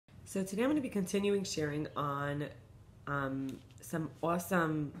So today I'm going to be continuing sharing on some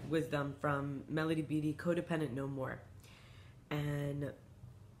awesome wisdom from Melody Beattie, Codependent No More. And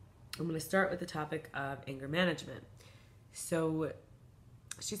I'm going to start with the topic of anger management. So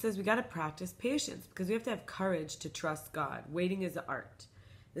she says we got to practice patience because we have to have courage to trust God. Waiting is an art.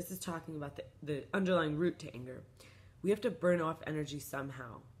 This is talking about the underlying root to anger. We have to burn off energy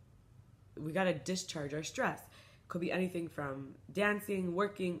somehow. We got to discharge our stress. Could be anything from dancing,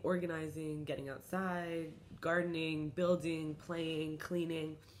 working, organizing, getting outside, gardening, building, playing,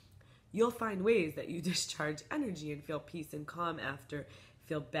 cleaning. You'll find ways that you discharge energy and feel peace and calm after,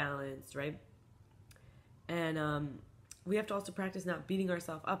 feel balanced, right? And we have to also practice not beating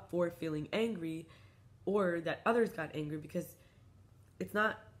ourselves up for feeling angry or that others got angry, because it's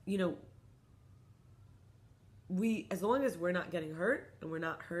not, as long as we're not getting hurt and we're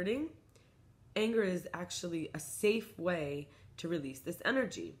not hurting, anger is actually a safe way to release this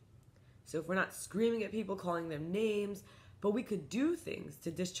energy. So if we're not screaming at people, calling them names, but we could do things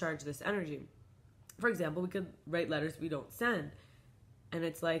to discharge this energy. For example, we could write letters we don't send. And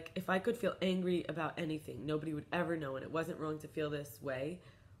it's like, if I could feel angry about anything, nobody would ever know, and it wasn't wrong to feel this way,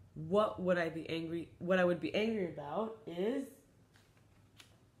 what I would be angry about is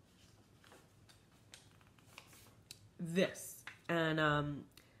this. And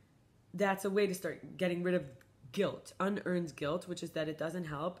that's a way to start getting rid of guilt, unearned guilt, which is that it doesn't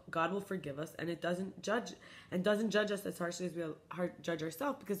help. God will forgive us, and it doesn't judge us as harshly as we judge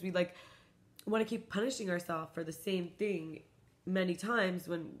ourselves, because we want to keep punishing ourselves for the same thing many times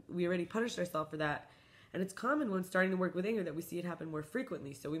when we already punished ourselves for that. And it's common when starting to work with anger that we see it happen more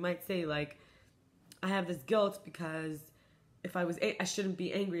frequently. So we might say, I have this guilt because if I shouldn't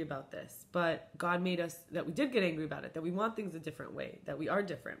be angry about this, but God made us that we did get angry about it, that we want things a different way, that we are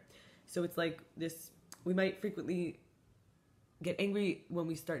different. So it's like this, we might frequently get angry when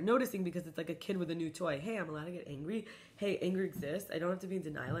we start noticing, because it's like a kid with a new toy. Hey, I'm allowed to get angry. Hey, anger exists. I don't have to be in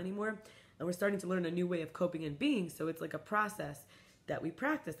denial anymore. And we're starting to learn a new way of coping and being. So it's like a process that we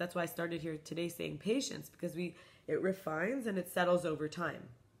practice. That's why I started here today saying patience, because it refines and it settles over time.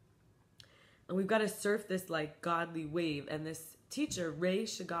 And we've got to surf this godly wave. And this teacher, Ray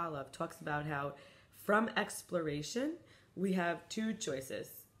Shigalov, talks about how from exploration, we have two choices.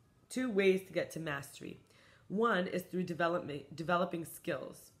 Two ways to get to mastery. One is through developing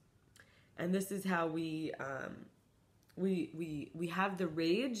skills, and this is how we have the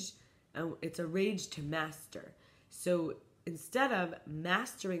rage, and it's a rage to master. So instead of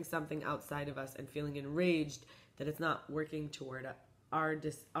mastering something outside of us and feeling enraged that it's not working toward our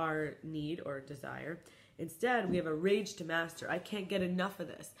need or desire, instead we have a rage to master. I can't get enough of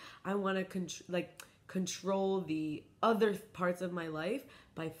this. I want to control the other parts of my life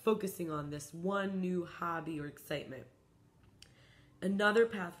by focusing on this one new hobby or excitement. Another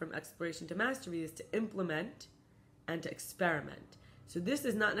path from exploration to mastery is to implement and to experiment. So this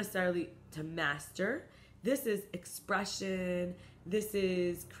is not necessarily to master. This is expression. This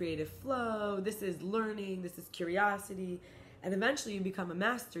is creative flow. This is learning. This is curiosity. And eventually you become a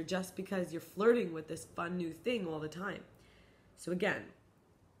master just because you're flirting with this fun new thing all the time. So again,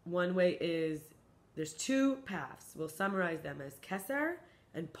 one way is, there's two paths. We'll summarize them as Keser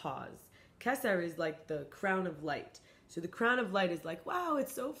and pause. Keser is like the crown of light. So the crown of light is like, wow,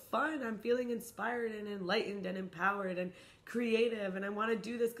 it's so fun. I'm feeling inspired and enlightened and empowered and creative, and I want to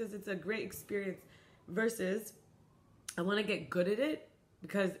do this because it's a great experience. Versus, I want to get good at it,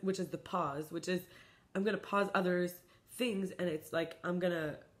 which is the pause, which is I'm going to pause others' things, and it's like I'm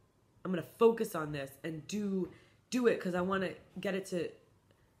gonna focus on this and do it because I want to get it to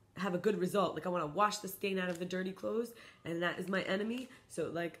have a good result. I want to wash the stain out of the dirty clothes, and that is my enemy. So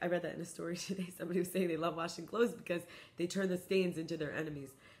I read that in a story today. Somebody was saying they love washing clothes because they turn the stains into their enemies.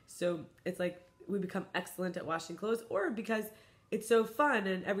 So it's like we become excellent at washing clothes, or because it's so fun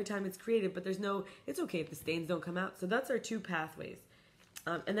and every time it's creative, but it's okay if the stains don't come out. So that's our two pathways.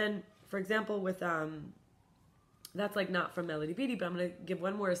 And then, for example, with, that's not from Melody Beattie, but I'm going to give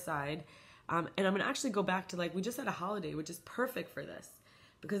one more aside. And I'm going to actually go back to we just had a holiday, which is perfect for this,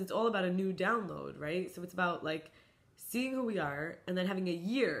 because it's all about a new download, right? So it's about seeing who we are and then having a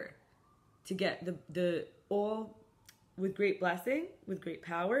year to get the all with great blessing, with great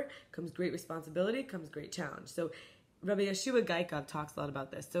power comes great responsibility, comes great challenge. So Rabbi Yeshua Gaikov talks a lot about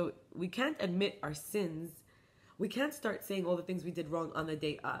this. So we can't admit our sins. We can't start saying all the things we did wrong on the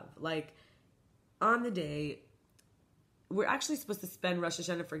day of. On the day, we're actually supposed to spend Rosh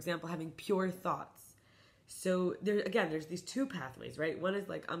Hashanah, for example, having pure thoughts. So there's these two pathways, right? One is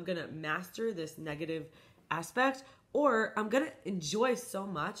I'm going to master this negative aspect, or I'm going to enjoy so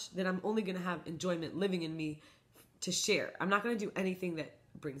much that I'm only going to have enjoyment living in me to share. I'm not going to do anything that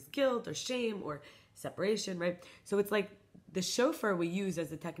brings guilt or shame or separation, right? So it's like the shofar we use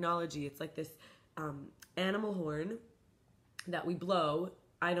as a technology. It's like this animal horn that we blow.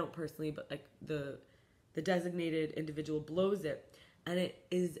 I don't personally, but like the designated individual blows it, and it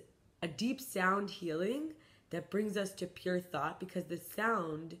is a deep sound healing that brings us to pure thought, because the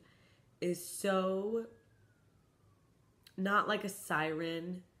sound is so not like a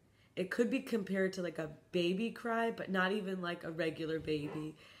siren. It could be compared to like a baby cry, but not even like a regular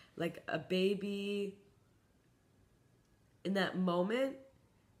baby. Like a baby in that moment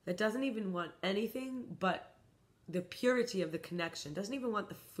that doesn't even want anything but the purity of the connection. Doesn't even want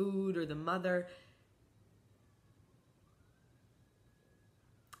the food or the mother.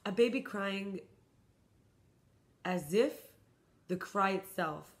 A baby crying as if the cry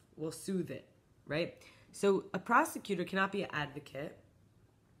itself will soothe it, right? So a prosecutor cannot be an advocate.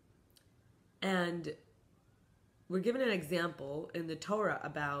 And we're given an example in the Torah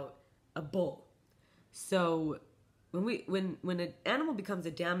about a bull. So when an animal becomes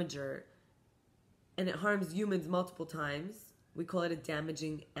a damager and it harms humans multiple times, we call it a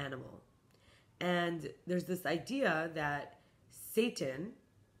damaging animal. And there's this idea that Satan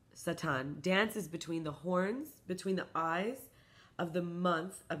dances between the horns, between the eyes of the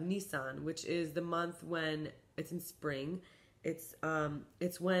month of Nisan, which is the month when it's in spring. It's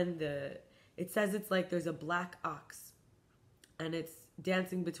when it says it's like there's a black ox and it's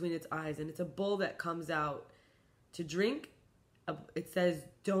dancing between its eyes, and it's a bull that comes out to drink. It says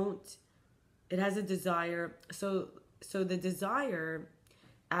it has a desire. So the desire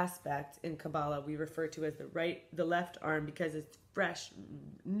aspect in Kabbalah we refer to as the left arm, because it's fresh,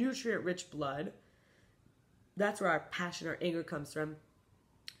 nutrient-rich blood. That's where our passion, our anger comes from.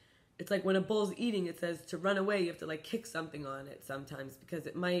 It's like when a bull's eating, it says to run away, you have to like kick something on it sometimes, because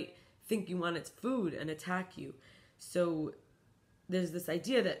it might think you want its food and attack you. So there's this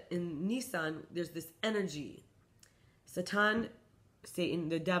idea that in Nisan, there's this energy. Satan,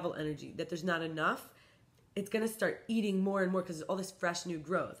 the devil energy, that there's not enough. It's going to start eating more and more because there's all this fresh new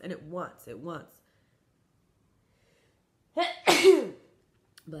growth, and it wants.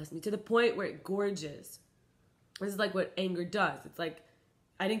 Bless me, to the point where it gorges. This is like what anger does. It's like,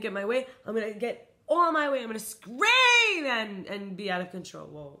 I didn't get my way, I'm going to get all my way, I'm going to scream and be out of control.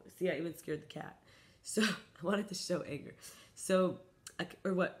 Whoa, see, I even scared the cat. So I wanted to show anger. So,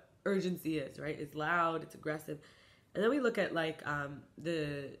 or what urgency is, right? It's loud, it's aggressive. And then we look at like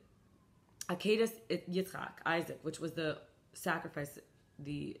the Akedas Yitzchak, Isaac, which was the sacrifice,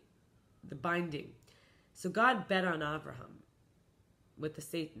 the binding. So God bet on Abraham with the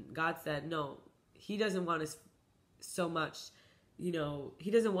Satan. God said, no, he doesn't want us so much. He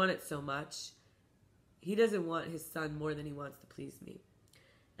doesn't want it so much. He doesn't want his son more than he wants to please me.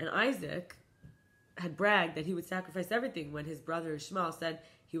 And Isaac had bragged that he would sacrifice everything when his brother Ishmael said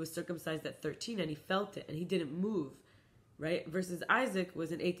he was circumcised at 13, and he felt it and he didn't move, right? Versus Isaac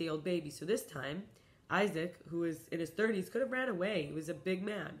was an 8-day-old baby. So this time, Isaac, who was in his 30s, could have ran away. He was a big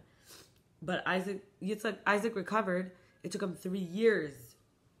man. But Isaac recovered. It took him 3 years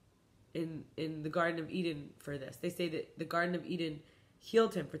in the Garden of Eden for this. They say that the Garden of Eden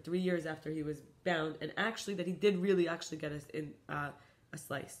healed him for 3 years after he was bound, and actually that he did really actually get us in a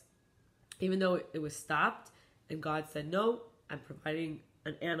slice. Even though it was stopped, and God said, no, I'm providing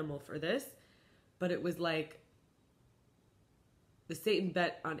an animal for this. But it was like the Satan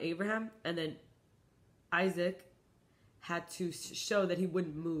bet on Abraham, and then Isaac had to show that he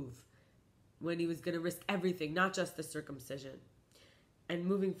wouldn't move when he was going to risk everything, not just the circumcision. And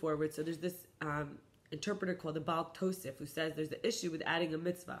moving forward, so there's this interpreter called the Baal Tosif who says there's the issue with adding a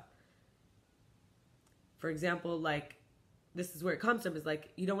mitzvah. For example, like, this is where it comes from, is like,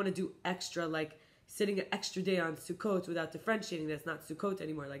 you don't want to do extra, like sitting an extra day on Sukkot without differentiating that it's not Sukkot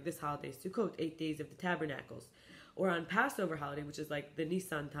anymore. Like this holiday is Sukkot, 8 days of the tabernacles. Or on Passover holiday, which is like the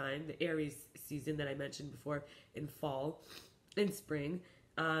Nisan time, the Aries season that I mentioned before, in fall, in spring,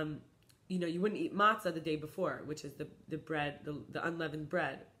 you wouldn't eat matzah the day before, which is the bread, the unleavened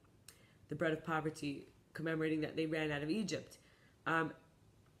bread, the bread of poverty, commemorating that they ran out of Egypt.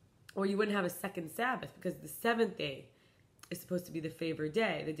 Or you wouldn't have a second Sabbath, because the seventh day is supposed to be the favored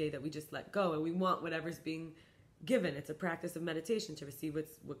day, the day that we just let go, and we want whatever's being given. It's a practice of meditation to receive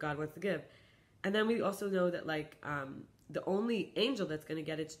what God wants to give. And then we also know that the only angel that's going to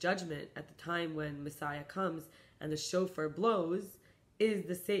get its judgment at the time when Messiah comes and the shofar blows is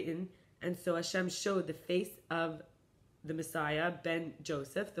the Satan. And so Hashem showed the face of the Messiah, Ben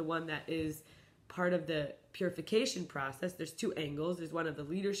Joseph, the one that is part of the purification process. There's two angles. There's one of the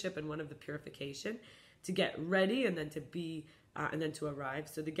leadership and one of the purification, to get ready and then to be, and then to arrive.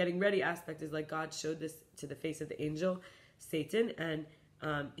 So the getting ready aspect is like God showed this to the face of the angel, Satan, and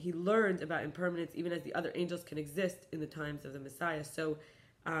he learned about impermanence even as the other angels can exist in the times of the Messiah. So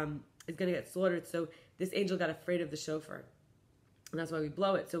it's going to get slaughtered. So this angel got afraid of the shofar. And that's why we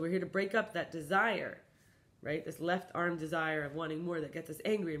blow it. So we're here to break up that desire, right? This left arm desire of wanting more that gets us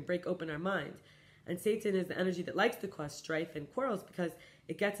angry and break open our mind. And Satan is the energy that likes to cause strife and quarrels because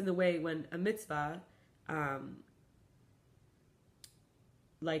it gets in the way when a mitzvah,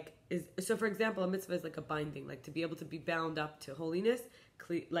 so for example, a mitzvah is like a binding, like to be able to be bound up to holiness,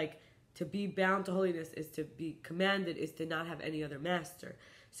 like to be bound to holiness is to be commanded, is to not have any other master.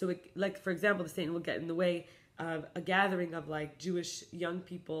 So like, for example, the Satan will get in the way of a gathering of like Jewish young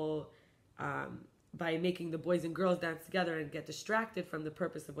people by making the boys and girls dance together and get distracted from the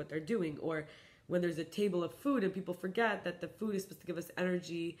purpose of what they're doing. Or when there's a table of food and people forget that the food is supposed to give us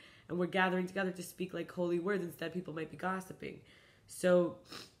energy and we're gathering together to speak like holy words, instead people might be gossiping. So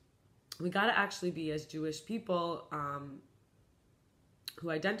we got to actually be, as Jewish people who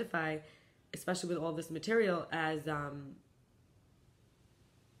identify, especially with all this material, as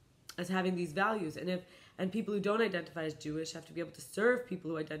having these values. And people who don't identify as Jewish have to be able to serve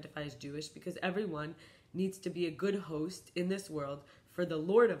people who identify as Jewish, because everyone needs to be a good host in this world for the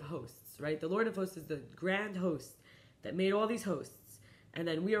Lord of hosts, right? The Lord of hosts is the grand host that made all these hosts. And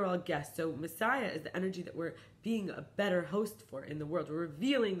then we are all guests. So Messiah is the energy that we're being a better host for in the world. We're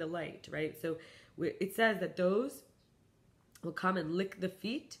revealing the light, right? So it says that those will come and lick the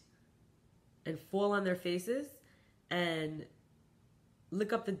feet and fall on their faces and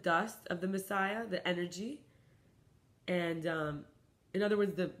lick up the dust of the Messiah, the energy. And in other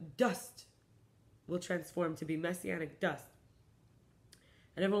words, the dust will transform to be messianic dust.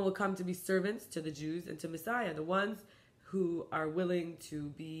 And everyone will come to be servants to the Jews and to Messiah, the ones who are willing to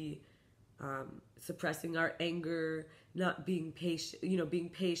be suppressing our anger, not being patient, being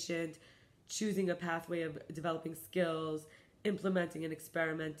patient, choosing a pathway of developing skills, implementing and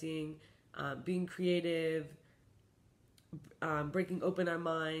experimenting, being creative, breaking open our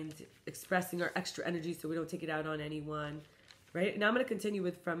mind, expressing our extra energy so we don't take it out on anyone, right? Now I'm going to continue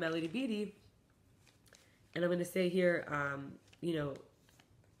with From Melody Beatty, and I'm going to say here,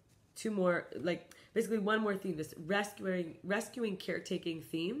 two more, basically one more theme, this rescuing caretaking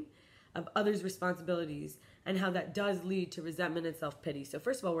theme of others' responsibilities and how that does lead to resentment and self-pity. So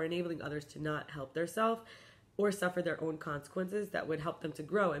first of all, we're enabling others to not help themselves or suffer their own consequences that would help them to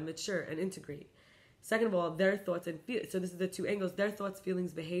grow and mature and integrate. Second of all, their thoughts and feelings. So this is the two angles: their thoughts,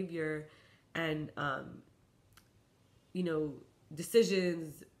 feelings, behavior, and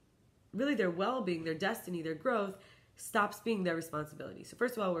decisions. Really, their well-being, their destiny, their growth stops being their responsibility. So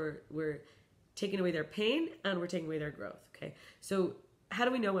first of all, we're taking away their pain and we're taking away their growth. Okay, so how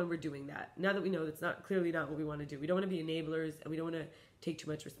do we know when we're doing that? Now that we know that's clearly not what we want to do. We don't want to be enablers and we don't want to take too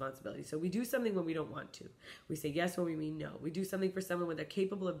much responsibility. So we do something when we don't want to. We say yes when we mean no. We do something for someone when they're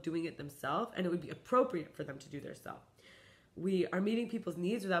capable of doing it themselves and it would be appropriate for them to do themselves. We are meeting people's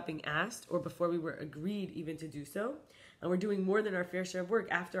needs without being asked or before we were agreed even to do so. And we're doing more than our fair share of work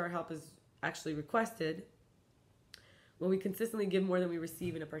after our help is actually requested. When we consistently give more than we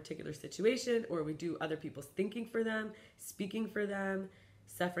receive in a particular situation, or we do other people's thinking for them, speaking for them,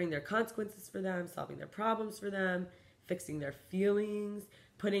 suffering their consequences for them, solving their problems for them, fixing their feelings,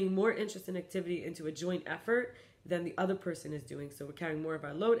 putting more interest and activity into a joint effort than the other person is doing. So we're carrying more of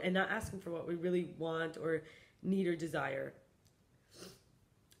our load and not asking for what we really want or need or desire.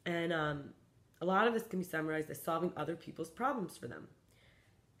 And a lot of this can be summarized as solving other people's problems for them.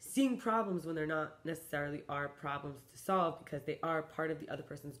 Seeing problems when they're not necessarily our problems to solve because they are part of the other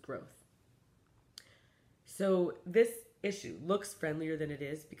person's growth. So this issue looks friendlier than it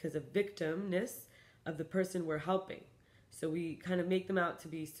is because of victimness of the person we're helping. So we kind of make them out to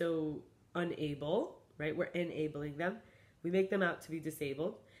be so unable, right? We're enabling them. We make them out to be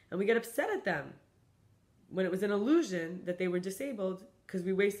disabled, and we get upset at them when it was an illusion that they were disabled because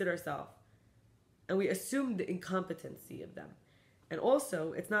we wasted ourselves. And we assumed the incompetency of them. And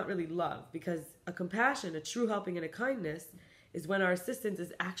also, it's not really love, because a compassion, a true helping, and a kindness is when our assistance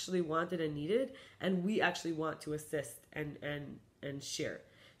is actually wanted and needed, and we actually want to assist and share.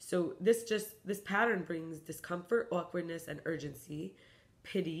 So this pattern brings discomfort, awkwardness, and urgency,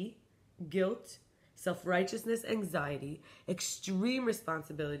 pity, guilt, self-righteousness, anxiety, extreme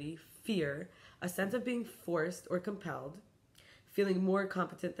responsibility, fear, a sense of being forced or compelled, feeling more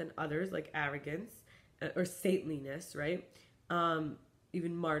competent than others, like arrogance or saintliness, right?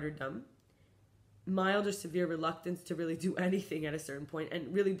 Even martyrdom, mild or severe reluctance to really do anything at a certain point,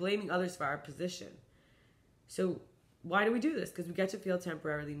 and really blaming others for our position. So why do we do this? Because we get to feel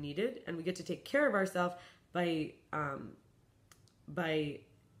temporarily needed, and we get to take care of ourselves by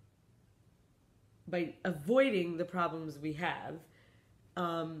avoiding the problems we have,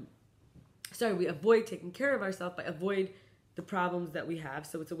 we avoid taking care of ourselves by avoid the problems that we have.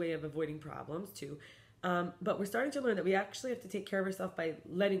 So it's a way of avoiding problems too. But we're starting to learn that we actually have to take care of ourselves by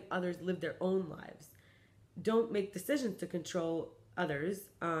letting others live their own lives. Don't make decisions to control others,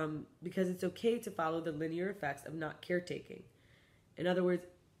 because it's okay to follow the linear effects of not caretaking. In other words,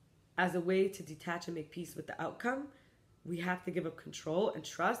 as a way to detach and make peace with the outcome, we have to give up control and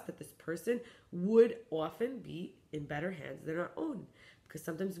trust that this person would often be in better hands than our own, because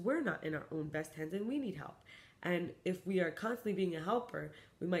sometimes we're not in our own best hands and we need help. And if we are constantly being a helper,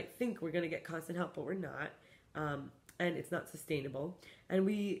 we might think we're going to get constant help, but we're not. And it's not sustainable. And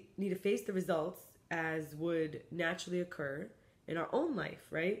we need to face the results as would naturally occur in our own life,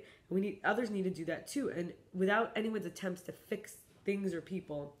 right? And others need to do that too. And without anyone's attempts to fix things or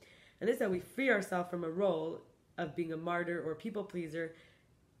people. And this is how we free ourselves from a role of being a martyr or people pleaser,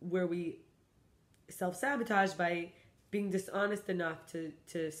 where we self-sabotage by being dishonest enough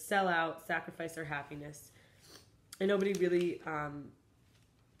to sell out, sacrifice our happiness. And nobody really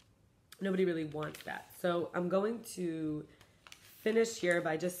wants that. So I'm going to finish here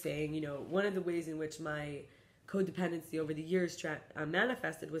by just saying, one of the ways in which my codependency over the years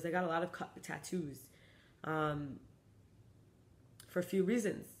manifested was I got a lot of tattoos for a few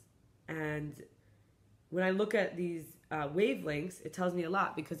reasons. And when I look at these wavelengths, it tells me a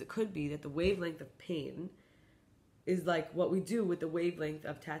lot, because it could be that the wavelength of pain is like what we do with the wavelength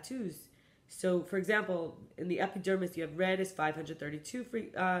of tattoos. So, for example, in the epidermis, you have red is 532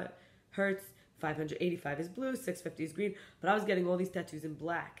 hertz, 585 is blue, 650 is green. But I was getting all these tattoos in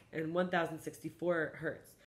black and 1064 hertz.